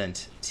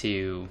adjacent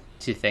to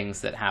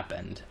things that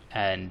happened.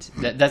 And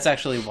that's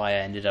actually why I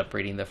ended up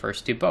reading the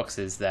first 2 books,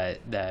 is that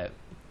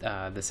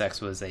this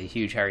ex was a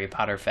huge Harry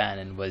Potter fan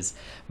and was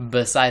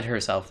beside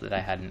herself that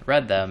I hadn't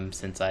read them,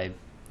 since I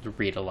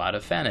read a lot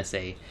of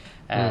fantasy.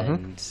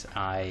 And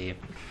I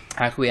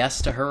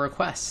acquiesced to her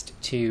request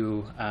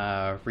to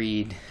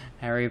read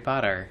Harry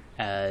Potter.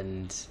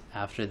 And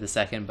after the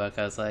second book,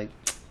 I was like,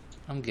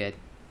 I'm good.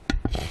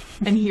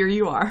 And here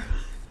you are.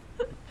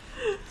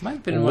 Might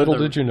have been Little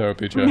did you know,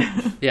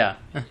 BJ. Yeah.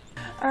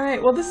 All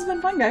right. Well, this has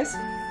been fun, guys.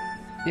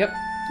 Yep.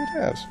 It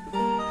has.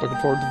 Looking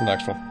forward to the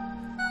next one.